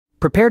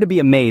Prepare to be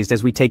amazed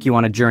as we take you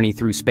on a journey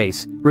through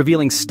space,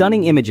 revealing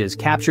stunning images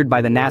captured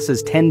by the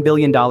NASA's $10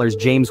 billion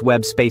James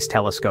Webb Space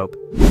Telescope.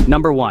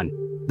 Number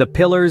 1. The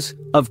Pillars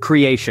of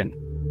Creation.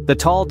 The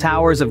tall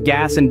towers of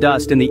gas and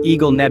dust in the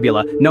Eagle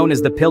Nebula, known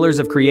as the Pillars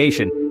of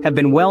Creation, have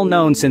been well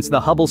known since the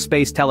Hubble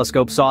Space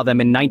Telescope saw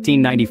them in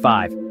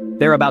 1995.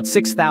 They're about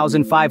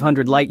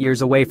 6,500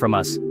 light-years away from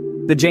us.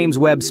 The James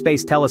Webb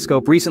Space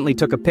Telescope recently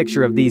took a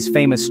picture of these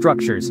famous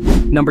structures.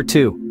 Number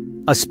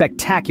 2. A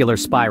spectacular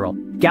spiral.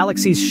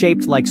 Galaxies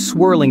shaped like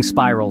swirling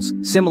spirals,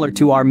 similar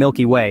to our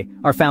Milky Way,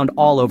 are found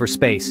all over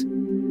space.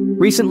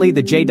 Recently,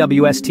 the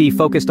JWST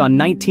focused on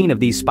 19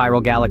 of these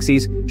spiral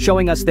galaxies,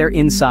 showing us their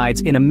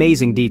insides in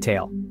amazing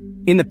detail.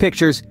 In the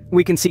pictures,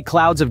 we can see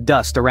clouds of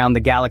dust around the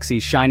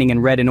galaxies shining in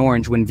red and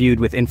orange when viewed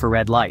with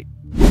infrared light.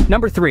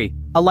 Number 3.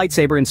 A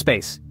lightsaber in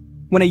space.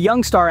 When a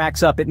young star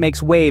acts up, it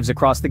makes waves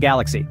across the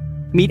galaxy.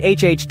 Meet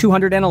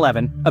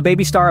HH-211, a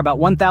baby star about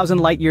 1,000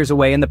 light-years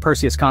away in the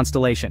Perseus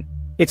constellation.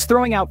 It's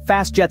throwing out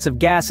fast jets of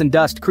gas and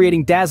dust,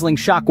 creating dazzling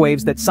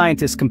shockwaves that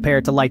scientists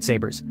compare to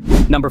lightsabers.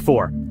 Number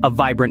 4. A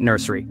vibrant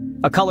nursery.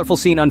 A colorful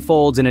scene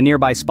unfolds in a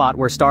nearby spot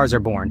where stars are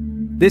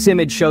born. This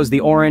image shows the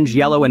orange,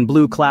 yellow, and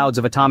blue clouds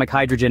of atomic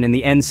hydrogen in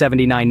the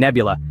N79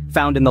 nebula,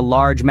 found in the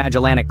Large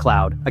Magellanic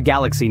Cloud, a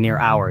galaxy near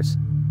ours.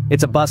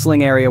 It's a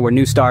bustling area where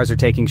new stars are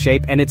taking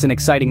shape, and it's an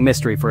exciting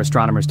mystery for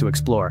astronomers to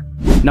explore.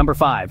 Number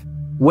 5.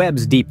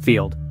 Webb's Deep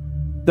Field.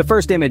 The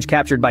first image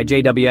captured by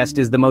JWST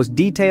is the most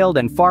detailed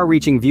and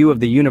far-reaching view of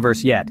the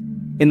universe yet.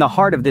 In the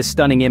heart of this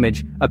stunning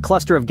image, a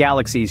cluster of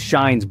galaxies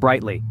shines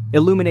brightly,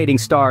 illuminating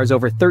stars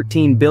over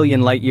 13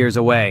 billion light-years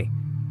away.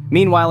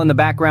 Meanwhile, in the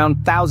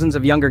background, thousands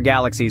of younger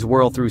galaxies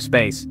whirl through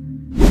space.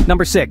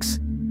 Number 6.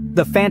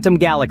 The Phantom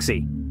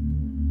Galaxy.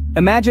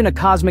 Imagine a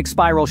cosmic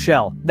spiral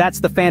shell. That's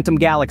the Phantom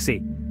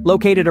Galaxy,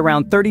 located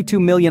around 32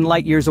 million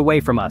light-years away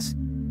from us.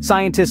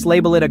 Scientists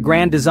label it a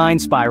grand design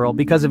spiral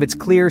because of its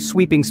clear,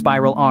 sweeping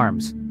spiral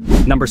arms.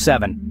 Number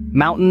 7.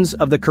 Mountains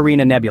of the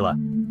Carina Nebula.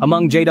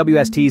 Among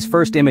JWST's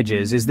first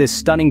images is this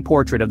stunning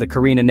portrait of the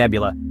Carina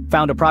Nebula,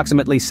 found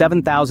approximately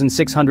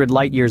 7,600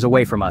 light-years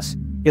away from us.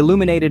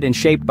 Illuminated and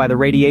shaped by the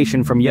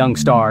radiation from young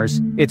stars,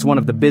 it's one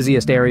of the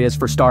busiest areas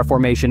for star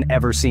formation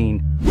ever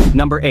seen.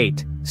 Number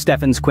 8.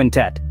 Stephan's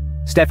Quintet.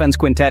 Stephan's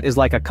Quintet is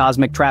like a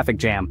cosmic traffic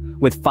jam,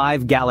 with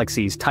 5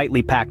 galaxies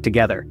tightly packed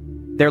together.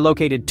 They're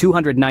located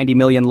 290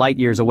 million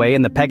light-years away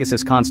in the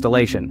Pegasus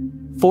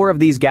constellation. 4 of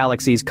these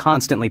galaxies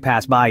constantly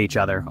pass by each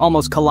other,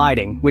 almost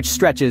colliding, which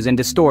stretches and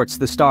distorts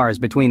the stars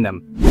between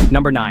them.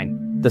 Number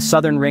 9. The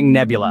Southern Ring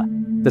Nebula.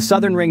 The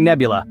Southern Ring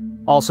Nebula,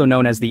 also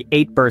known as the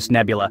 8-burst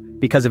nebula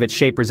because of its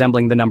shape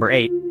resembling the number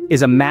 8,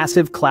 is a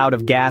massive cloud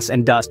of gas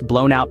and dust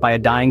blown out by a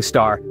dying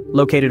star,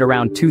 located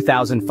around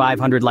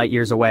 2,500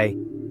 light-years away.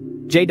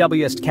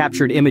 JWST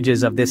captured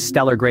images of this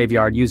stellar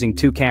graveyard using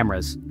 2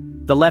 cameras.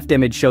 The left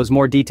image shows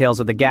more details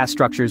of the gas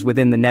structures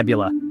within the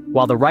nebula,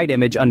 while the right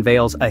image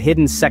unveils a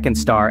hidden second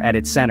star at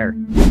its center.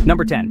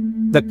 Number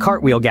 10. The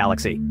Cartwheel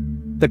Galaxy.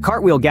 The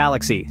Cartwheel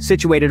Galaxy,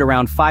 situated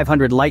around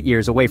 500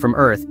 light-years away from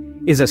Earth,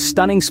 is a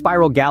stunning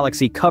spiral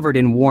galaxy covered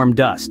in warm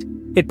dust.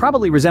 It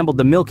probably resembled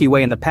the Milky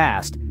Way in the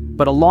past,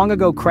 but a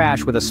long-ago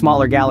crash with a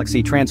smaller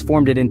galaxy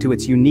transformed it into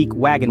its unique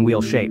wagon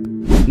wheel shape.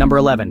 Number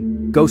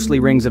 11. Ghostly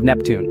Rings of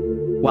Neptune.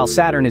 While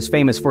Saturn is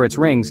famous for its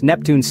rings,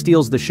 Neptune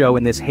steals the show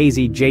in this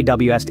hazy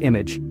JWST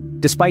image.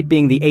 Despite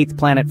being the 8th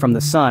planet from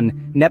the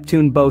Sun,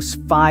 Neptune boasts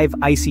 5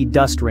 icy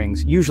dust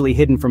rings, usually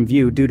hidden from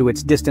view due to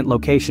its distant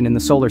location in the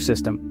solar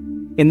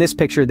system. In this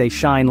picture, they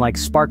shine like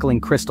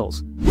sparkling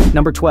crystals.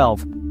 Number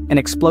 12. An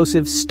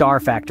explosive star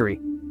factory.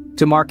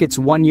 To mark its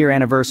 1-year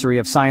anniversary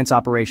of science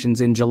operations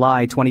in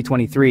July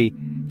 2023,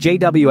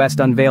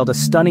 JWST unveiled a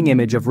stunning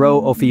image of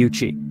Rho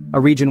Ophiuchi, a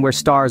region where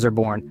stars are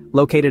born,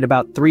 located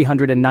about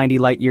 390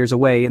 light-years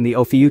away in the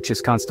Ophiuchus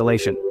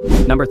constellation.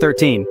 Number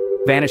 13.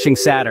 Vanishing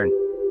Saturn.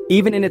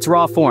 Even in its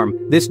raw form,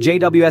 this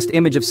JWST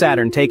image of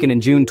Saturn taken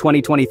in June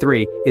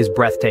 2023 is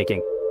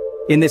breathtaking.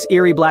 In this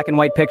eerie black and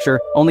white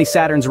picture, only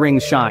Saturn's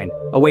rings shine,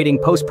 awaiting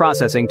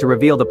post-processing to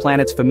reveal the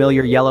planet's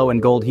familiar yellow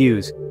and gold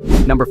hues.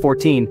 Number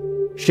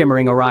 14.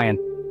 Shimmering Orion.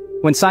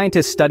 When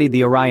scientists studied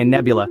the Orion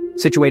Nebula,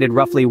 situated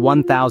roughly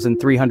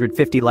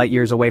 1,350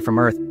 light-years away from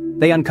Earth,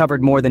 they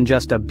uncovered more than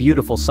just a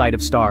beautiful sight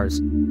of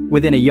stars.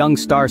 Within a young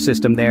star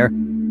system there,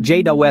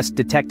 JWST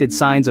detected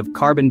signs of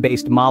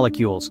carbon-based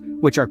molecules,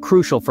 which are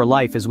crucial for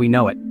life as we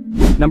know it.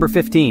 Number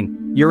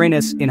 15.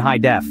 Uranus in high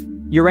def.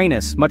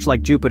 Uranus, much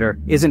like Jupiter,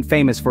 isn't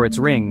famous for its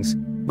rings,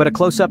 but a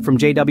close-up from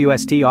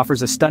JWST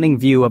offers a stunning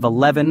view of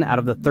 11 out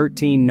of the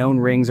 13 known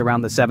rings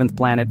around the 7th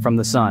planet from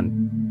the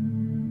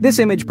Sun. This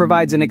image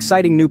provides an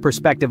exciting new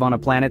perspective on a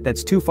planet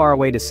that's too far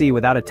away to see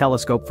without a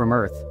telescope from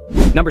Earth.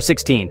 Number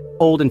 16.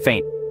 Old and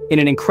faint. In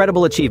an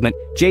incredible achievement,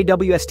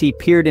 JWST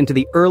peered into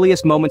the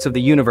earliest moments of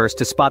the universe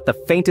to spot the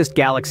faintest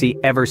galaxy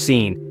ever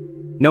seen.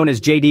 Known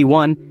as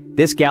JD1,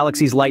 this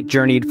galaxy's light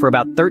journeyed for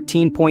about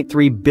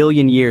 13.3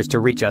 billion years to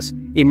reach us,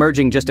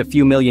 emerging just a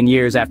few million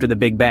years after the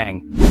Big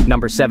Bang.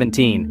 Number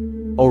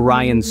 17.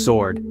 Orion's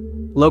Sword.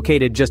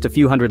 Located just a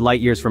few hundred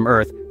light-years from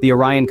Earth, the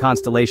Orion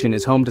constellation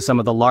is home to some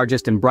of the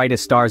largest and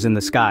brightest stars in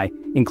the sky,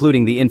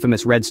 including the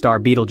infamous red star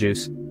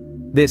Betelgeuse.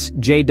 This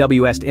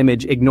JWST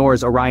image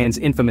ignores Orion's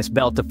infamous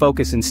belt to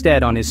focus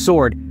instead on his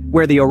sword,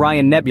 where the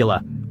Orion Nebula,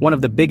 one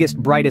of the biggest,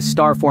 brightest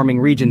star-forming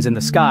regions in the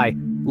sky,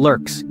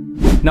 lurks.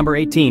 Number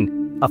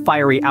 18. A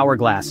fiery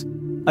hourglass.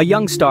 A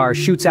young star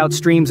shoots out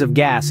streams of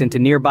gas into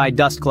nearby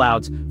dust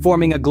clouds,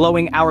 forming a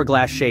glowing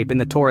hourglass shape in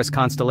the Taurus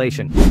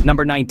constellation.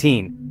 Number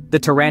 19. The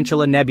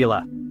Tarantula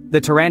Nebula.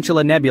 The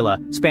Tarantula Nebula,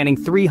 spanning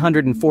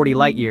 340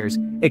 light-years,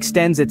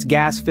 extends its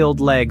gas-filled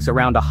legs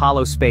around a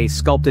hollow space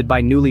sculpted by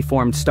newly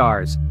formed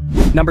stars.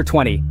 Number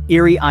 20.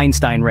 Eerie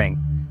Einstein Ring.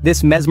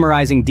 This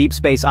mesmerizing deep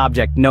space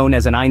object, known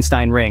as an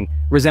Einstein ring,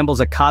 resembles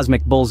a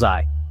cosmic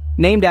bullseye.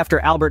 Named after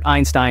Albert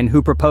Einstein,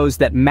 who proposed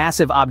that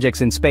massive objects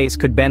in space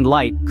could bend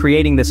light,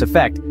 creating this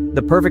effect,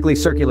 the perfectly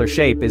circular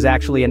shape is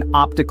actually an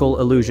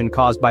optical illusion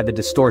caused by the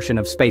distortion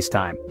of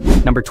space-time.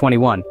 Number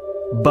 21.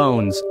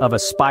 Bones of a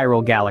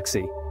spiral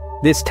galaxy.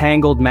 This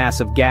tangled mass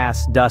of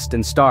gas, dust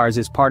and stars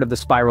is part of the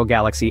spiral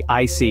galaxy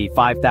IC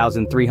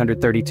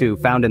 5332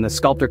 found in the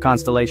Sculptor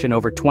constellation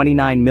over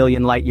 29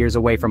 million light-years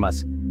away from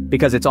us.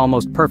 Because it's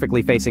almost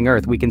perfectly facing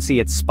Earth, we can see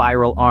its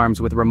spiral arms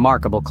with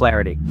remarkable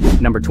clarity.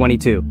 Number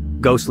 22.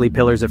 Ghostly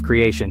Pillars of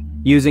Creation.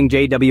 Using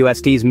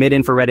JWST's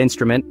mid-infrared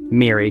instrument,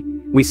 MIRI,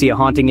 we see a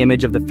haunting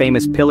image of the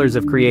famous Pillars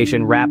of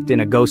Creation wrapped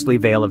in a ghostly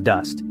veil of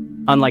dust.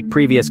 Unlike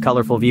previous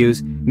colorful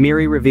views,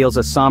 MIRI reveals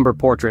a somber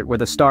portrait where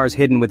the stars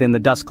hidden within the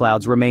dust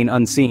clouds remain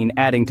unseen,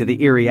 adding to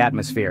the eerie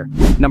atmosphere.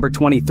 Number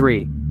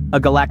 23. A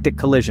galactic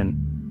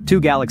collision. Two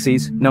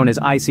galaxies, known as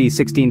IC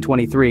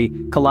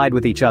 1623, collide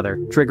with each other,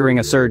 triggering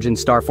a surge in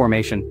star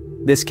formation.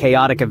 This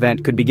chaotic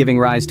event could be giving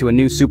rise to a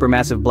new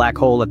supermassive black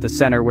hole at the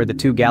center where the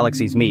two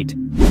galaxies meet.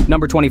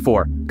 Number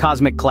 24.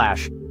 Cosmic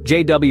Clash.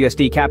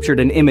 JWST captured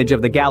an image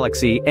of the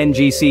galaxy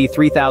NGC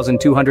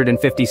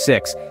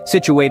 3256,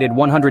 situated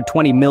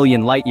 120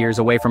 million light-years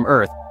away from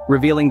Earth,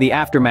 revealing the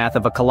aftermath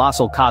of a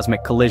colossal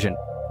cosmic collision.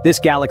 This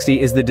galaxy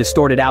is the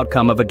distorted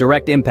outcome of a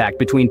direct impact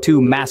between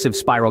two massive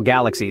spiral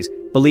galaxies,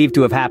 believed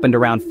to have happened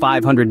around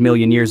 500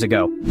 million years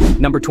ago.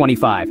 Number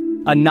 25.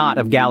 A knot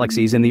of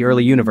galaxies in the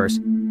early universe.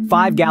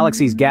 5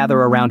 galaxies gather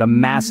around a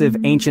massive,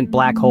 ancient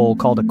black hole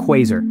called a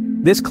quasar.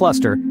 This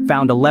cluster,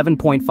 found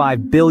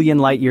 11.5 billion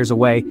light-years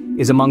away,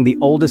 is among the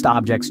oldest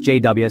objects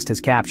JWST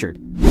has captured.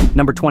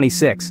 Number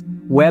 26.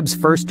 Webb's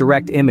first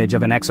direct image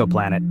of an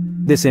exoplanet.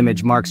 This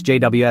image marks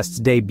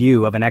JWST's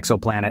debut of an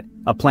exoplanet,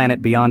 a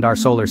planet beyond our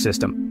solar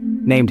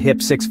system. Named HIP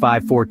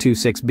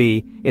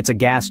 65426b, it's a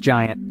gas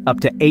giant, up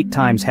to 8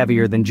 times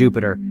heavier than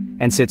Jupiter,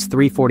 and sits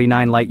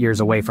 349 light-years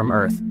away from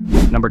Earth.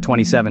 Number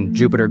 27.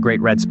 Jupiter Great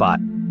Red Spot.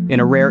 In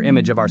a rare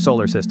image of our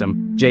solar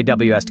system,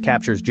 JWST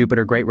captures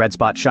Jupiter Great Red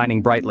Spot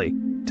shining brightly.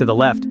 To the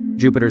left,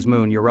 Jupiter's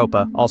moon,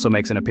 Europa, also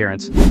makes an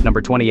appearance.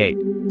 Number 28.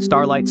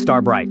 Starlight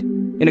Starbright.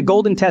 In a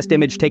golden test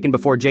image taken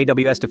before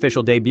JWST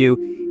official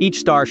debut, each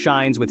star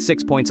shines with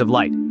 6 points of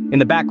light. In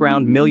the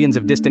background, millions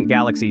of distant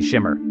galaxies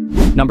shimmer.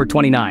 Number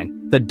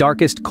 29. The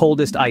darkest,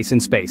 coldest ice in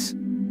space.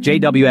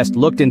 JWST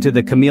looked into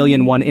the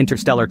Chameleon 1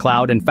 interstellar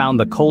cloud and found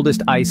the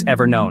coldest ice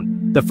ever known.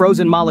 The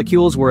frozen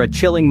molecules were a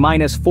chilling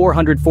minus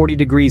 440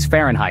 degrees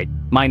Fahrenheit,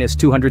 minus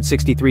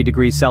 263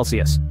 degrees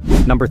Celsius.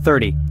 Number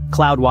 30.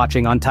 Cloud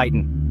watching on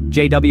Titan.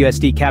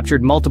 JWST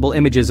captured multiple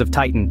images of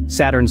Titan,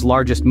 Saturn's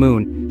largest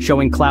moon,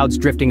 showing clouds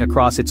drifting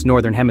across its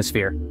northern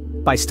hemisphere.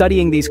 By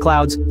studying these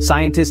clouds,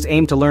 scientists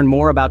aim to learn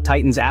more about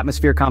Titan's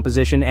atmosphere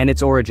composition and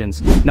its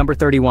origins. Number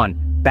 31.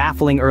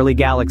 Baffling early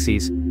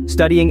galaxies.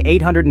 Studying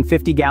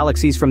 850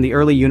 galaxies from the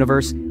early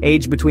universe,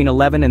 aged between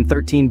 11 and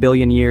 13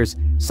 billion years,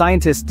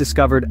 scientists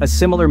discovered a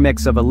similar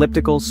mix of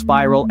elliptical,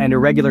 spiral, and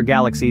irregular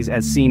galaxies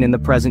as seen in the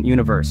present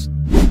universe.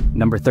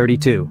 Number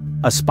 32.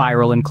 A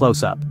spiral in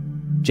close-up.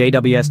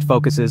 JWST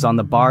focuses on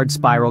the barred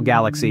spiral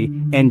galaxy,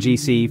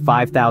 NGC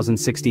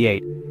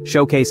 5068,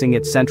 showcasing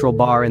its central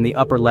bar in the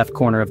upper left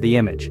corner of the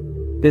image.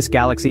 This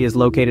galaxy is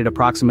located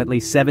approximately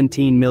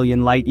 17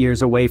 million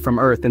light-years away from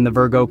Earth in the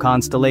Virgo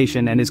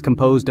constellation and is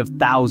composed of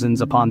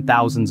thousands upon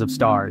thousands of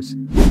stars.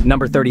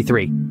 Number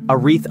 33. A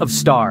wreath of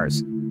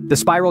stars. The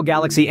spiral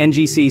galaxy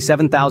NGC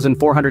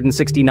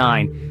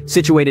 7469,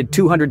 situated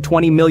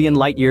 220 million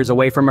light-years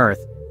away from Earth,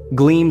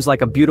 gleams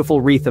like a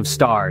beautiful wreath of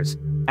stars.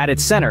 At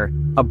its center,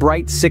 a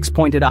bright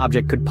six-pointed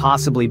object could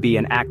possibly be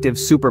an active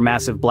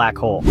supermassive black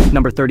hole.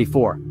 Number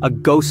 34. A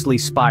ghostly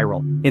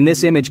spiral. In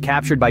this image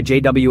captured by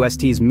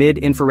JWST's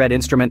mid-infrared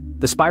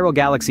instrument, the spiral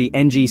galaxy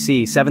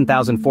NGC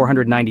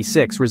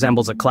 7496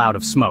 resembles a cloud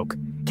of smoke.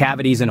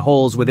 Cavities and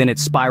holes within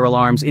its spiral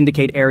arms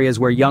indicate areas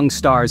where young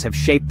stars have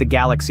shaped the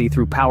galaxy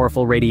through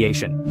powerful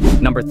radiation.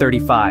 Number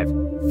 35.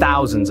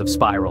 Thousands of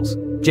spirals.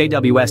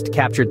 JWST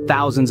captured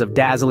thousands of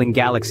dazzling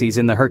galaxies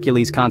in the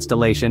Hercules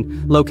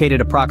constellation,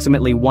 located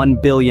approximately 1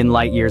 billion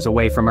light-years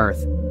away from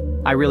Earth.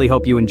 I really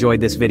hope you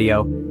enjoyed this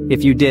video.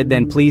 If you did,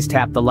 then please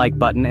tap the like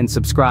button and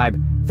subscribe.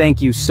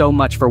 Thank you so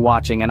much for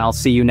watching, and I'll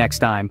see you next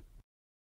time.